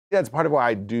Yeah, it's part of why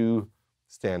I do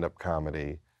stand-up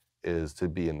comedy, is to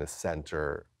be in the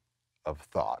center of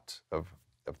thought, of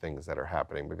things that are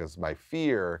happening, because my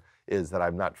fear is that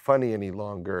I'm not funny any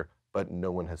longer, but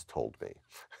no one has told me.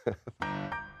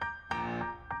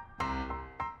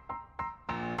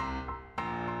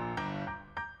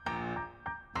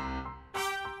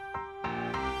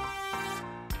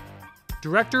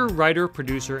 Director, writer,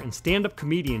 producer, and stand-up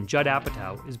comedian Judd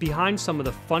Apatow is behind some of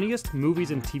the funniest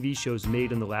movies and TV shows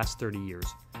made in the last 30 years.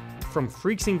 From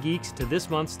Freaks and Geeks to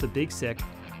this month's The Big Sick,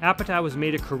 Apatow has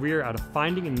made a career out of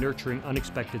finding and nurturing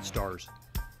unexpected stars.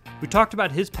 We talked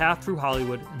about his path through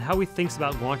Hollywood and how he thinks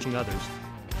about launching others,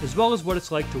 as well as what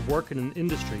it's like to work in an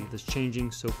industry that's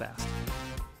changing so fast.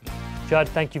 Judd,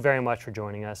 thank you very much for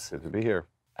joining us. Good to be here.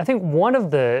 I think one of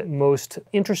the most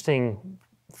interesting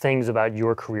things about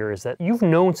your career is that you've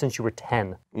known since you were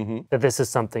 10 that this is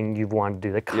something you've wanted to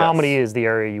do, that comedy is the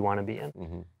area you want to be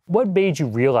in. What made you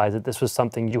realize that this was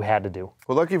something you had to do?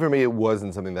 Well, lucky for me, it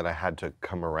wasn't something that I had to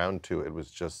come around to. It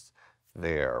was just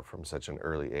there from such an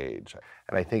early age.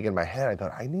 And I think in my head, I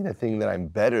thought, I need a thing that I'm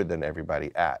better than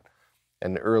everybody at.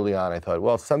 And early on, I thought,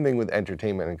 well, something with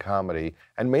entertainment and comedy,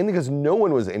 and mainly because no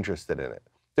one was interested in it.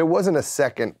 There wasn't a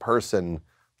second person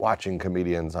watching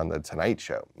comedians on The Tonight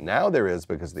Show. Now there is,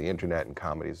 because the internet and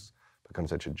comedy's become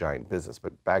such a giant business.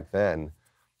 But back then,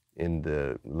 in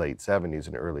the late 70s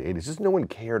and early 80s, just no one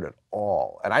cared at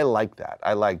all. And I like that.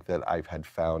 I like that I've had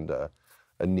found a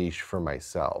niche for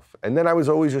myself. And then I was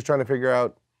always just trying to figure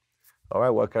out, all right,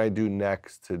 what can I do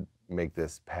next to make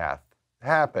this path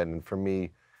happen? And for me,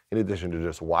 in addition to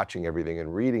just watching everything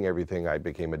and reading everything, I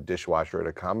became a dishwasher at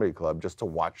a comedy club just to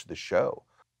watch the show.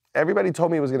 Everybody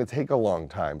told me it was going to take a long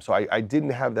time, so I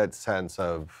didn't have that sense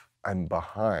of I'm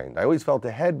behind. I always felt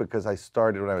ahead because I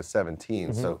started when I was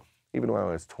 17, so even when I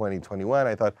was 20, 21,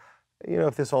 I thought, you know,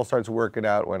 if this all starts working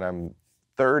out when I'm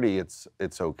 30, it's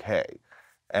okay.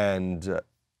 And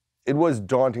it was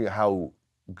daunting how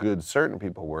good certain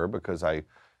people were, because I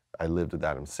lived with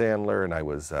Adam Sandler, and I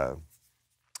was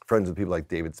friends with people like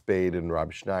David Spade and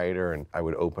Rob Schneider, and I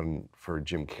would open for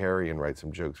Jim Carrey and write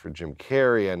some jokes for Jim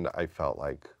Carrey, and I felt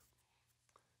like,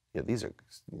 yeah, these are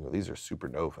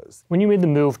supernovas. When you made the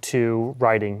move to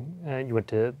writing, you went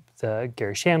to the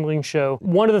Gary Shandling show.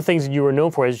 One of the things that you were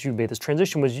known for as you made this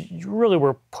transition was you really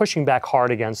were pushing back hard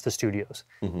against the studios.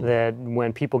 That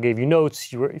when people gave you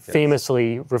notes, you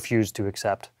famously refused to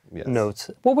accept notes.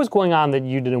 What was going on that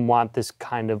you didn't want this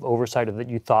kind of oversight, or that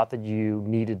you thought that you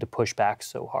needed to push back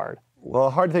so hard? Well,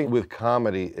 the hard thing with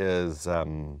comedy is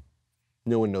no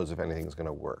one knows if anything's going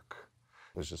to work.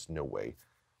 There's just no way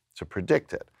to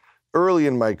predict it. Early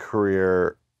in my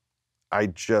career, I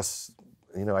just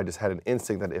had an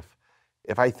instinct that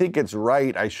if I think it's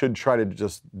right, I should try to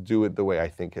just do it the way I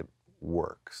think it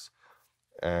works.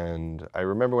 And I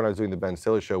remember when I was doing the Ben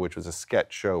Stiller show, which was a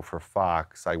sketch show for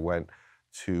Fox, I went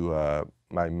to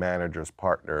my manager's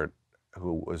partner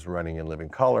who was running In Living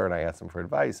Color, and I asked him for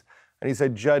advice. And he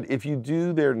said, Judd, if you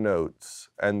do their notes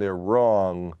and they're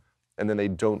wrong, and then they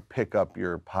don't pick up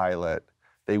your pilot,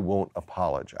 they won't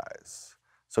apologize.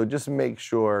 So just make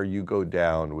sure you go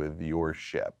down with your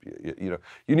ship. You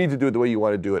need to do it the way you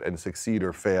want to do it and succeed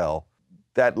or fail.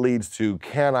 That leads to,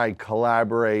 can I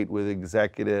collaborate with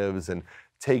executives and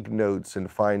take notes and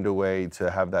find a way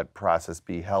to have that process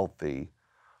be healthy?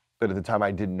 But at the time,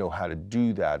 I didn't know how to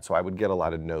do that. So I would get a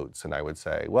lot of notes and I would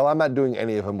say, well, I'm not doing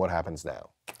any of them. What happens now?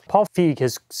 Paul Feig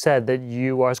has said that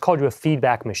has called you a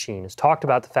feedback machine. Has talked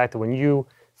about the fact that when you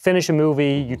finish a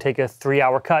movie, you take a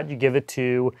 3-hour cut, you give it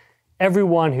to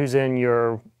everyone who's in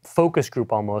your focus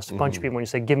group almost, a bunch of people, and you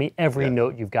say, give me every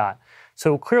note you've got.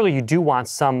 So clearly you do want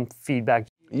some feedback.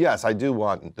 Yes, I do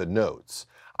want the notes.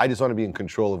 I just want to be in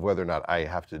control of whether or not I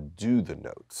have to do the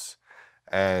notes.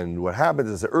 And what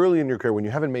happens is that early in your career, when you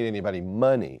haven't made anybody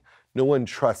money, no one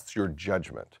trusts your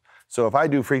judgment. So if I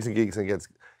do Freaks and Geeks and it gets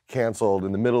canceled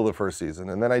in the middle of the first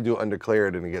season, and then I do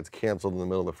Undeclared and it gets canceled in the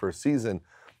middle of the first season,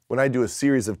 when I do a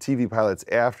series of TV pilots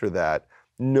after that,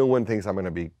 no one thinks I'm going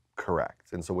to be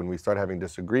correct. And so when we start having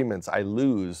disagreements, I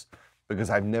lose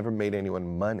because I've never made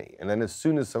anyone money. And then as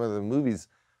soon as some of the movies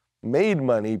made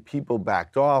money, people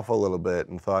backed off a little bit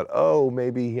and thought, oh,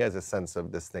 maybe he has a sense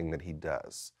of this thing that he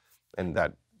does. And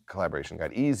that collaboration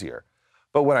got easier.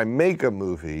 But when I make a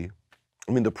movie,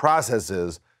 I mean, the process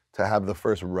is to have the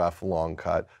first rough, long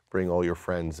cut, bring all your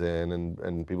friends in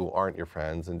and people who aren't your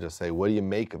friends and just say, what do you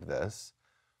make of this?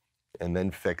 And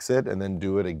then fix it, and then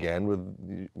do it again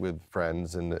with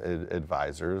friends and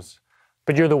advisors.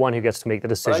 But you're the one who gets to make the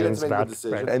decisions about it.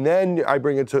 Right. And then I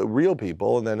bring it to real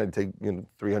people, and then I take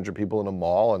 300 people in a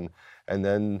mall, and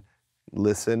then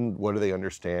listen. What are they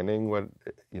understanding? What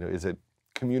is it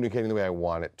communicating the way I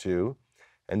want it to,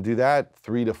 and do that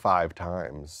 3 to 5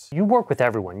 times. You work with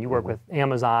everyone. You work with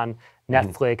Amazon,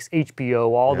 Netflix,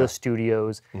 HBO, all the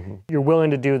studios. You're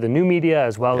willing to do the new media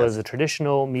as well as the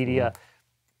traditional media.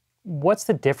 What's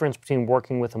the difference between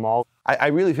working with them all? I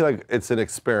really feel like it's an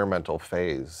experimental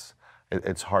phase.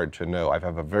 It's hard to know. I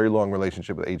have a very long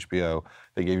relationship with HBO.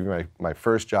 They gave me my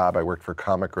first job. I worked for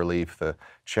Comic Relief, the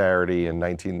charity, in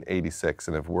 1986,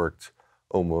 and have worked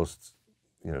almost,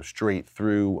 straight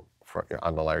through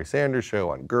on the Larry Sanders Show,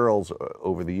 on Girls,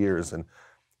 over the years. And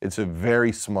it's a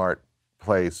very smart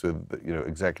place with,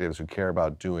 executives who care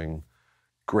about doing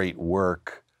great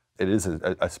work. It is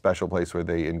a special place where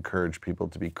they encourage people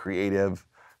to be creative.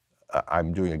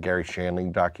 I'm doing a Gary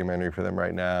Shandling documentary for them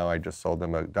right now. I just sold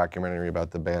them a documentary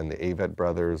about the band, the Avett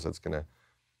Brothers, that's going to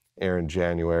air in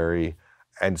January.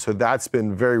 And so that's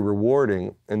been very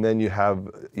rewarding. And then you have,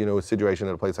 a situation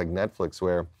at a place like Netflix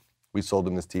where we sold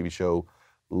them this TV show,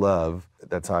 Love,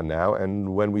 that's on now.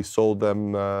 And when we sold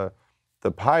them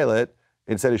the pilot,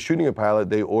 instead of shooting a pilot,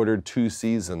 they ordered 2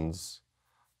 seasons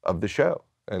of the show.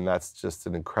 And that's just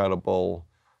an incredible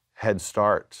head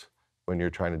start when you're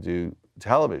trying to do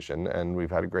television. And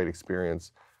we've had a great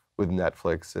experience with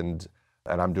Netflix. And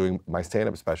I'm doing my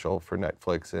stand-up special for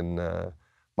Netflix in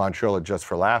Montreal at Just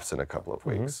for Laughs in a couple of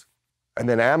weeks. And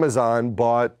then Amazon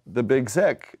bought The Big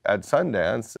Sick at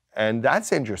Sundance. And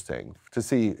that's interesting to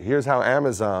see. Here's how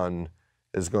Amazon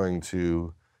is going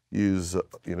to use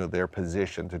their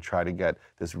position to try to get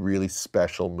this really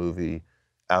special movie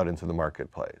out into the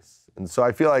marketplace. And so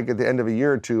I feel like at the end of a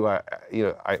year or two,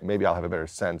 maybe I'll have a better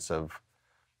sense of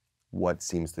what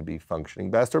seems to be functioning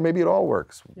best, or maybe it all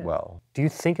works well. Do you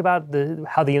think about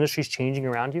how the industry's changing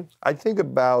around you? I think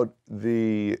about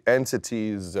the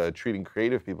entities treating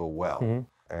creative people well,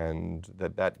 and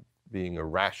that being a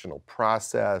rational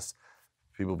process,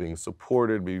 people being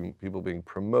supported, people being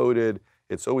promoted.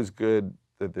 It's always good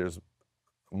that there's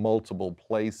multiple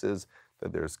places,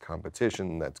 that there's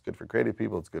competition. That's good for creative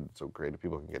people. It's good so creative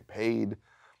people can get paid,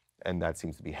 and that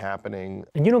seems to be happening.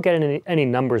 And you don't get any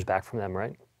numbers back from them,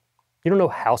 right? You don't know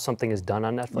how something is done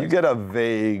on Netflix? You get a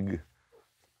vague,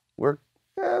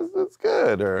 it's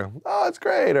good, or, oh, it's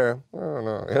great, or, I don't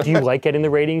know. Do you like getting the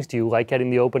ratings? Do you like getting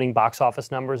the opening box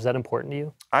office numbers? Is that important to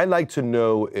you? I like to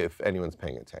know if anyone's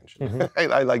paying attention.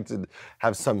 I like to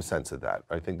have some sense of that.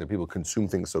 I think that people consume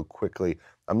things so quickly.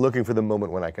 I'm looking for the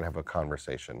moment when I can have a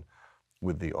conversation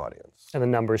with the audience. And the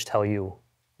numbers tell you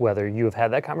whether you have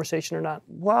had that conversation or not?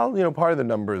 Well, part of the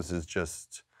numbers is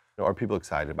just, are people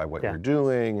excited by what you're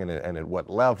doing and at what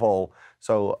level?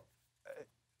 So,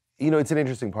 it's an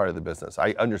interesting part of the business.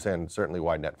 I understand certainly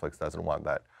why Netflix doesn't want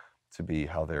that to be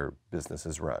how their business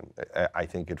is run. I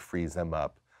think it frees them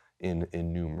up in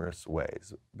numerous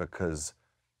ways, because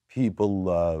people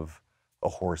love a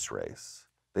horse race.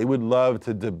 They would love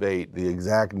to debate the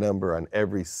exact number on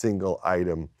every single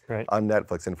item on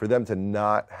Netflix, and for them to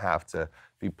not have to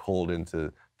be pulled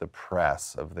into the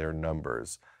press of their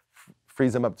numbers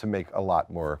frees them up to make a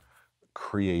lot more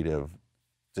creative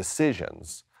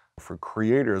decisions. For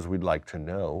creators, we'd like to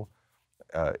know,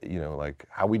 like,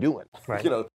 how we doing? Right.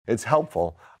 It's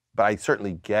helpful, but I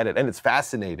certainly get it. And it's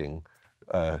fascinating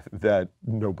that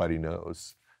nobody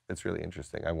knows. It's really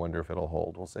interesting. I wonder if it'll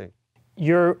hold. We'll see.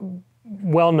 You're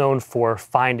well known for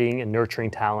finding and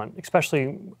nurturing talent,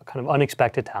 especially kind of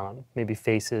unexpected talent, maybe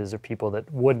faces or people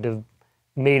that wouldn't have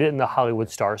made it in the Hollywood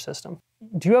star system.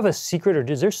 Do you have a secret, or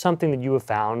is there something that you have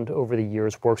found over the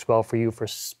years works well for you for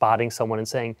spotting someone and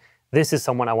saying, this is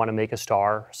someone I want to make a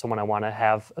star, someone I want to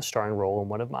have a starring role in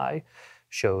one of my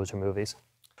shows or movies?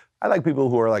 I like people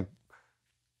who are like,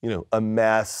 a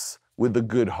mess with a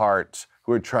good heart,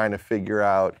 who are trying to figure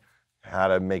out how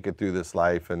to make it through this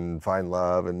life and find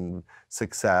love and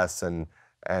success, and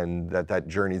that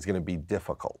journey is going to be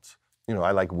difficult.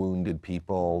 I like wounded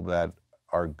people that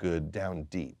are good down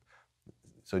deep.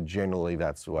 So generally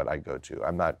that's what I go to.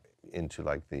 I'm not into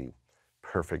like the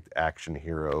perfect action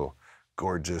hero,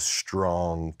 gorgeous,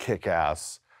 strong,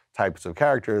 kick-ass types of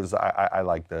characters. I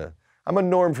like I'm a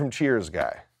Norm from Cheers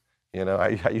guy.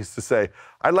 I used to say,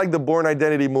 I like the Bourne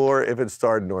Identity more if it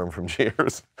starred Norm from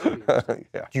Cheers. Do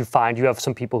you find you have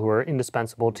some people who are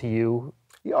indispensable to you?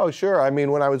 Yeah, oh, sure. I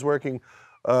mean, when I was working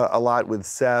a lot with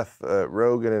Seth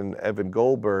Rogen and Evan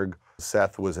Goldberg,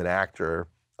 Seth was an actor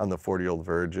on The 40-Year-Old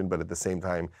Virgin, but at the same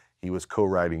time, he was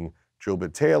co-writing Joe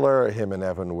Bit Taylor. Him and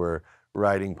Evan were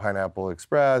writing Pineapple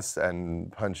Express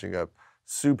and punching up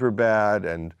Superbad,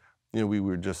 and we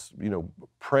were just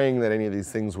praying that any of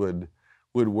these things would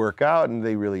work out, and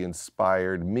they really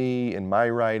inspired me in my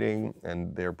writing,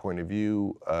 and their point of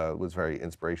view was very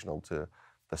inspirational to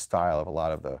the style of a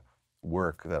lot of the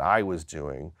work that I was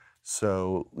doing.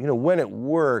 So, when it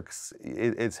works,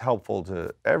 it's helpful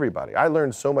to everybody. I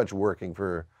learned so much working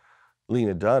for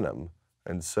Lena Dunham.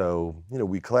 And so,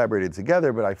 we collaborated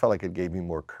together, but I felt like it gave me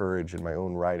more courage in my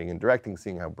own writing and directing,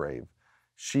 seeing how brave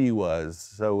she was.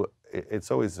 So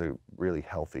it's always a really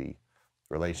healthy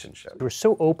relationship. You were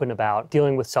so open about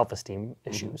dealing with self-esteem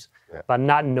issues, about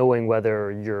not knowing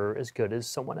whether you're as good as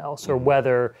someone else, or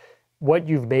whether what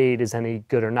you've made is any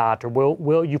good or not, or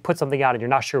will you put something out and you're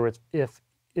not sure if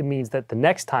it means that the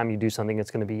next time you do something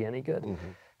it's going to be any good.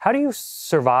 How do you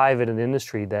survive in an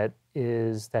industry that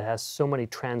has so many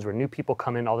trends, where new people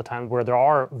come in all the time, where there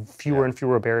are fewer and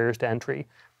fewer barriers to entry,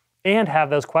 and have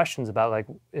those questions about, like,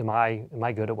 am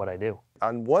I good at what I do?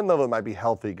 On one level, it might be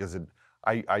healthy because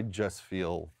I just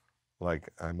feel like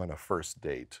I'm on a first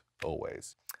date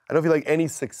always. I don't feel like any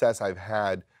success I've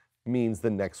had means the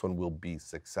next one will be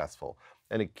successful.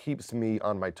 And it keeps me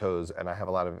on my toes, and I have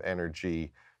a lot of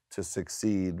energy to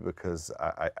succeed because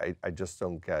I just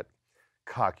don't get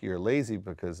cocky or lazy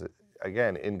because,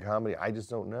 again, in comedy, I just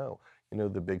don't know.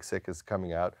 The Big Sick is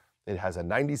coming out. It has a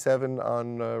 97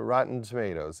 on Rotten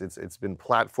Tomatoes. It's been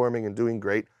platforming and doing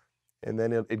great. And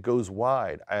then it goes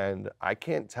wide. And I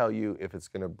can't tell you if it's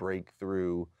going to break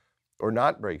through or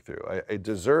not break through. It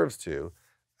deserves to,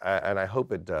 and I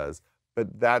hope it does.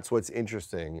 But that's what's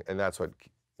interesting, and that's what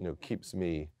keeps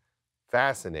me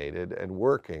fascinated and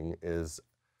working is,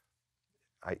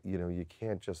 you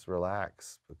can't just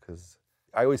relax, because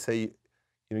I always say,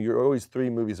 you're always 3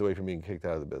 movies away from being kicked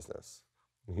out of the business.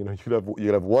 You could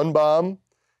have one bomb,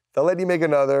 they'll let you make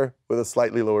another with a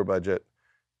slightly lower budget.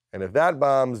 And if that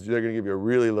bombs, they're going to give you a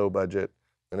really low budget.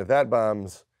 And if that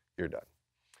bombs, you're done.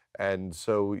 And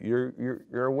so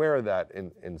you're aware of that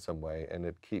in some way, and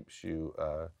it keeps you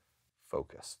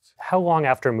focused. How long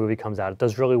after a movie comes out, it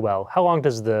does really well, how long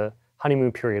does the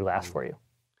honeymoon period last for you?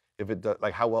 If it does,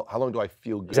 like how long do I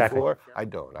feel good for? I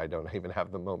don't even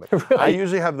have the moment. Really? I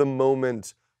usually have the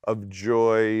moment of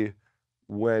joy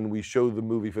when we show the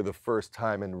movie for the first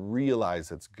time and realize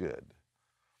it's good.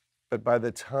 But by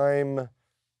the time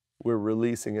we're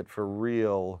releasing it for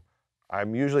real,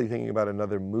 I'm usually thinking about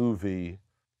another movie,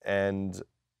 and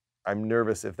I'm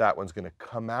nervous if that one's going to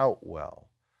come out well.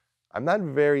 I'm not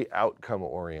very outcome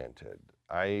oriented.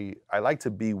 I like to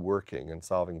be working and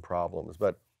solving problems,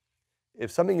 but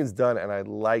if something is done and I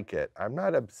like it, I'm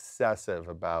not obsessive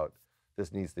about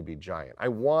this needs to be giant. I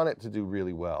want it to do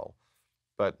really well,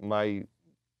 but my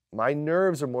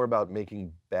nerves are more about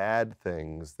making bad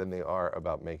things than they are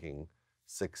about making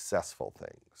successful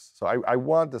things. So I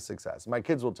want the success. My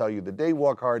kids will tell you the day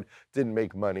Walk Hard didn't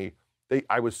make money,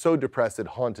 I was so depressed it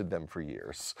haunted them for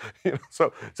years.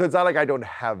 So it's not like I don't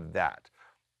have that.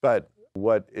 But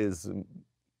what is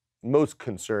most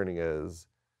concerning is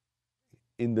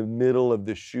in the middle of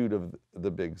the shoot of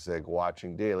The Big Sick,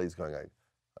 watching dailies going like,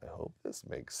 I hope this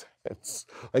makes sense.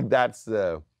 Like that's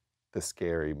the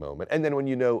scary moment. And then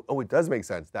when oh, it does make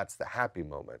sense, that's the happy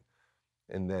moment.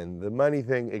 And then the money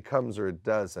thing, it comes or it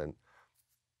doesn't.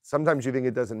 Sometimes you think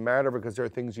it doesn't matter because there are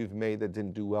things you've made that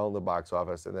didn't do well in the box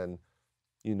office, and then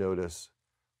you notice,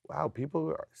 wow,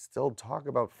 people still talk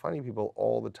about Funny People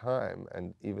all the time.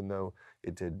 And even though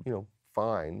it did,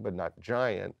 fine, but not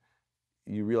giant,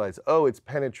 you realize, oh, it's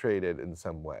penetrated in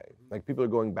some way. Like people are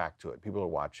going back to it, people are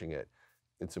watching it,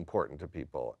 it's important to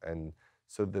people. And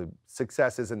so the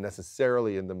success isn't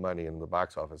necessarily in the money in the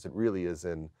box office, it really is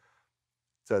in,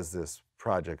 does this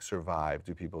project survive?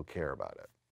 Do people care about it?